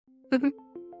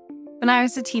When I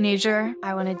was a teenager,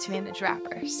 I wanted to manage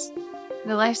rappers.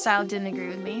 The lifestyle didn't agree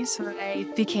with me, so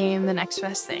I became the next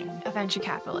best thing, a venture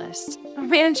capitalist.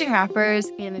 Managing rappers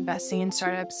and investing in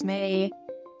startups may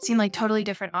seem like totally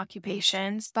different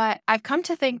occupations, but I've come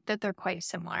to think that they're quite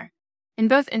similar. In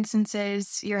both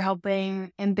instances, you're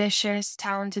helping ambitious,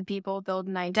 talented people build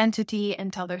an identity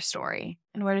and tell their story.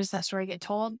 And where does that story get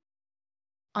told?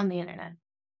 On the internet.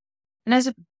 And as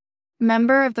a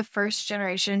member of the first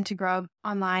generation to grow up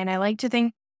online, I like to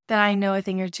think that I know a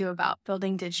thing or two about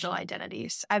building digital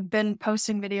identities. I've been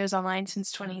posting videos online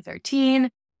since 2013,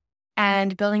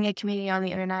 and building a community on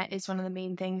the internet is one of the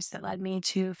main things that led me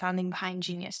to founding Behind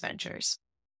Genius Ventures.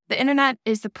 The internet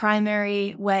is the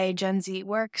primary way Gen Z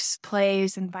works,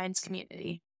 plays, and finds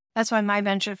community. That's why my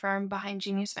venture firm, Behind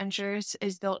Genius Ventures,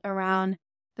 is built around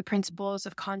the principles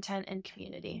of content and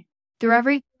community. Through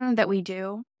everything that we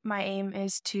do, my aim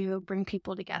is to bring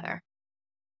people together.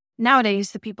 Nowadays,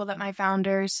 the people that my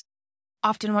founders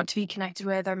often want to be connected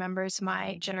with are members of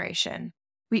my generation.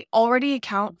 We already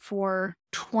account for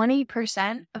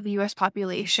 20% of the US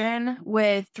population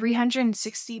with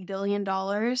 $360 billion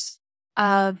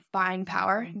of buying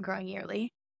power and growing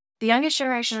yearly. The youngest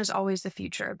generation is always the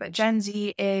future, but Gen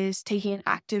Z is taking an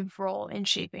active role in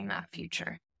shaping that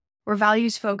future. We're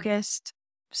values-focused,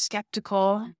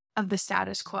 skeptical of the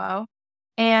status quo,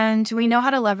 and we know how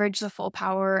to leverage the full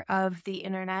power of the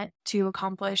internet to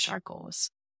accomplish our goals.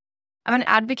 I'm an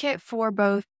advocate for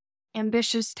both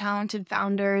ambitious, talented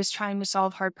founders trying to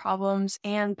solve hard problems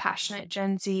and passionate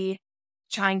Gen Z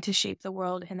trying to shape the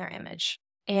world in their image.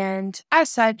 And as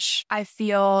such, I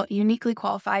feel uniquely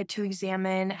qualified to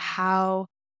examine how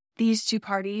these two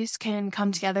parties can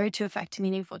come together to effect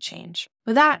meaningful change.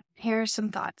 With that, here are some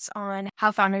thoughts on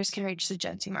how founders can reach the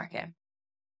Gen Z market.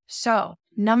 So,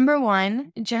 number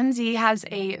one, Gen Z has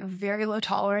a very low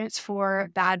tolerance for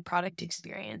bad product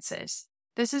experiences.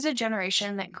 This is a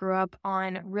generation that grew up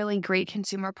on really great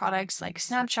consumer products like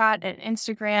Snapchat and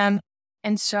Instagram,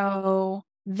 and so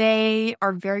they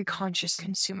are very conscious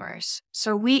consumers.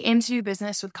 So we aim to do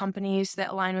business with companies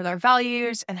that align with our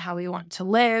values and how we want to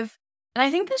live. And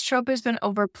I think this trope has been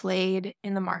overplayed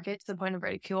in the market to the point of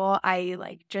ridicule. I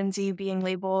like Gen Z being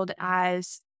labeled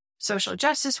as social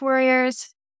justice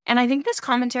warriors. And I think this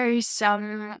commentary is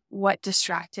somewhat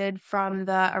distracted from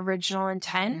the original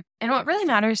intent. And what really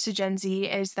matters to Gen Z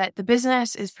is that the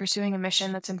business is pursuing a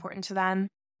mission that's important to them.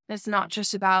 It's not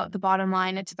just about the bottom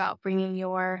line. It's about bringing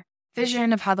your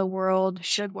vision of how the world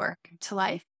should work to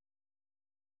life.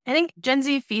 I think Gen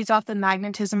Z feeds off the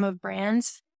magnetism of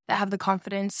brands that have the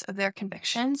confidence of their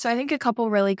conviction. So I think a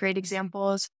couple really great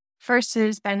examples. First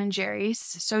is Ben & Jerry's.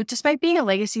 So despite being a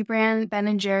legacy brand,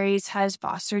 Ben & Jerry's has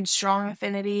fostered strong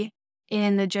affinity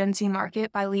in the Gen Z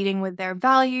market by leading with their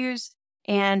values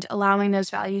and allowing those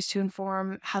values to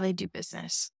inform how they do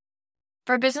business.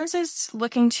 For businesses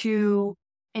looking to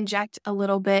inject a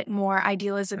little bit more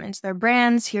idealism into their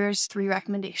brands, here's 3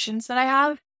 recommendations that I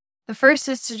have. The first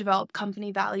is to develop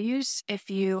company values,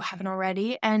 if you haven't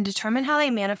already, and determine how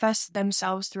they manifest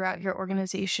themselves throughout your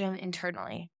organization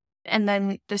internally. And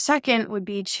then the second would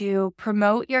be to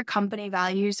promote your company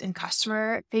values in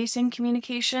customer-facing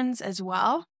communications as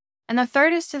well. And the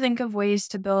third is to think of ways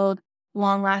to build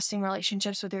long-lasting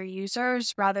relationships with your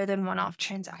users rather than one-off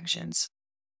transactions.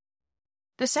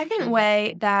 The second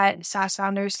way that SaaS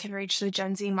founders can reach the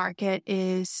Gen Z market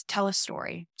is tell a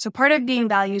story. So part of being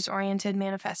values-oriented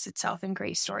manifests itself in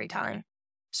great storytelling.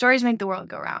 Stories make the world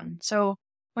go round. So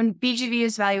when BGV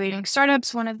is evaluating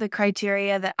startups, one of the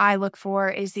criteria that I look for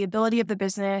is the ability of the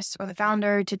business or the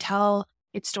founder to tell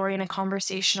its story in a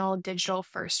conversational,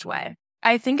 digital-first way.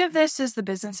 I think of this as the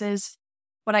business's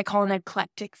what I call an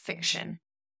eclectic fiction.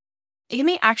 It can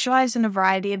be actualized in a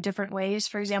variety of different ways.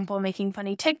 For example, making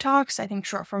funny TikToks. I think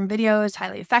short-form video is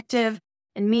highly effective.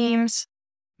 And memes,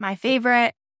 my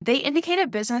favorite. They indicate a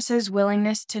business's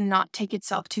willingness to not take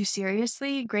itself too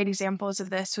seriously. Great examples of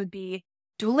this would be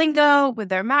Duolingo with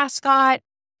their mascot,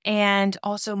 and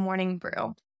also Morning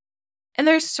Brew. And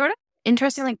there's sort of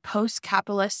interesting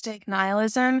post-capitalistic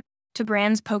nihilism to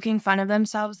brands poking fun of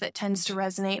themselves that tends to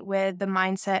resonate with the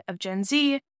mindset of Gen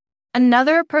Z.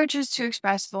 Another approach is to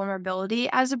express vulnerability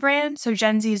as a brand. So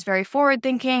Gen Z is very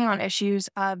forward-thinking on issues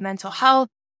of mental health,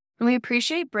 and we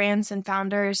appreciate brands and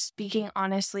founders speaking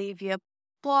honestly via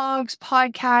blogs,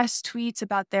 podcasts, tweets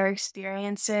about their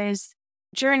experiences,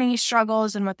 journey,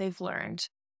 struggles, and what they've learned.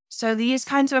 So these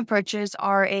kinds of approaches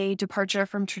are a departure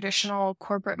from traditional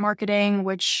corporate marketing,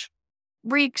 which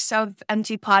reeks of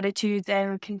empty platitudes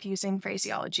and confusing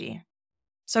phraseology.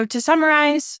 So to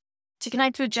summarize, To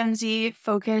connect with Gen Z,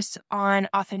 focus on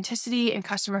authenticity and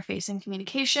customer-facing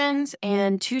communications,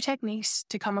 and 2 techniques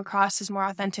to come across as more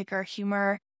authentic are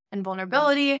humor and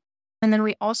vulnerability. And then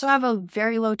we also have a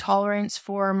very low tolerance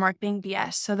for marketing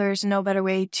BS. So there's no better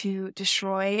way to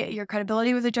destroy your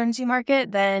credibility with the Gen Z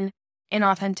market than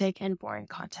inauthentic and boring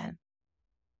content.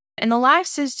 And the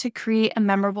last is to create a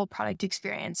memorable product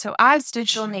experience. So as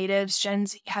digital natives, Gen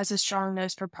Z has a strong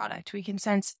nose for product. We can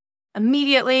sense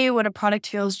immediately when a product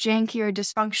feels janky or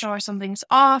dysfunctional or something's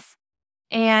off.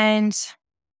 And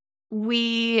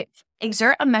we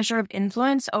exert a measure of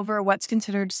influence over what's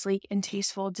considered sleek and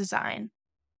tasteful design.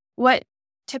 What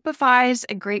typifies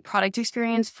a great product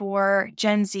experience for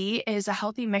Gen Z is a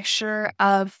healthy mixture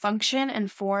of function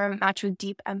and form matched with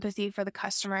deep empathy for the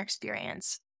customer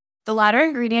experience. The latter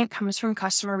ingredient comes from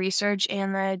customer research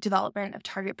and the development of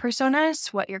target personas,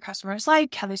 what your customers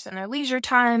like, how they spend their leisure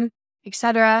time,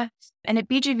 etc. And at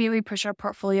BGV, we push our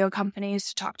portfolio companies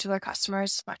to talk to their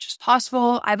customers as much as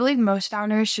possible. I believe most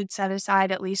founders should set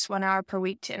aside at least 1 hour per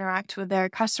week to interact with their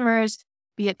customers,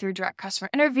 be it through direct customer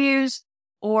interviews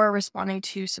or responding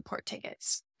to support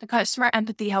tickets. The customer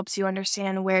empathy helps you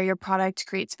understand where your product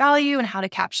creates value and how to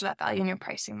capture that value in your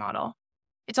pricing model.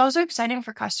 It's also exciting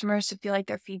for customers to feel like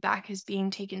their feedback is being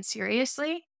taken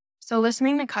seriously. So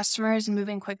listening to customers and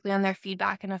moving quickly on their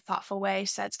feedback in a thoughtful way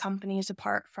sets companies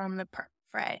apart from the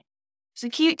fray. So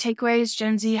key takeaways,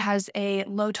 Gen Z has a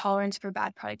low tolerance for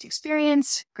bad product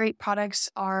experience. Great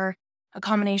products are a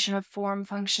combination of form,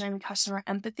 function, and customer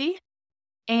empathy.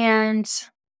 And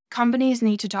companies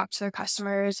need to talk to their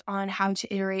customers on how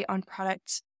to iterate on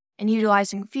products, and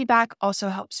utilizing feedback also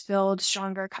helps build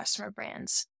stronger customer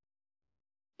brands.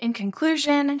 In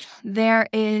conclusion, there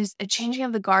is a changing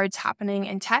of the guards happening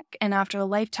in tech, and after a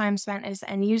lifetime spent as an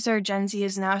end user, Gen Z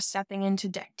is now stepping in to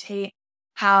dictate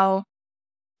how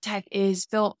tech is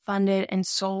built, funded, and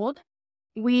sold.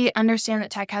 We understand that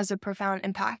tech has a profound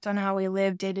impact on how we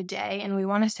live day to day, and we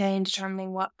want to say in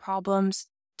determining what problems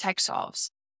tech solves.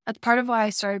 That's part of why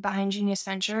I started Behind Genius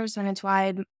Ventures, and it's why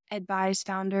I advise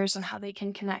founders on how they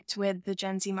can connect with the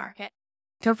Gen Z market.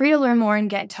 Feel free to learn more and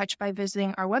get in touch by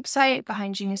visiting our website,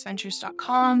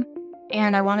 behindgeniusventures.com.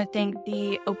 And I want to thank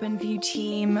the OpenView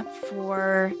team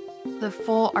for the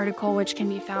full article, which can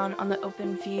be found on the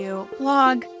OpenView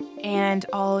blog. And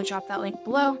I'll drop that link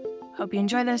below. Hope you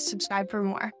enjoy this. Subscribe for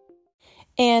more.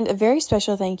 And a very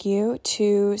special thank you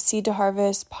to Seed to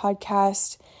Harvest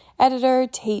podcast editor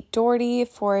Tate Doherty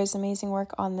for his amazing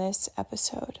work on this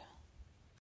episode.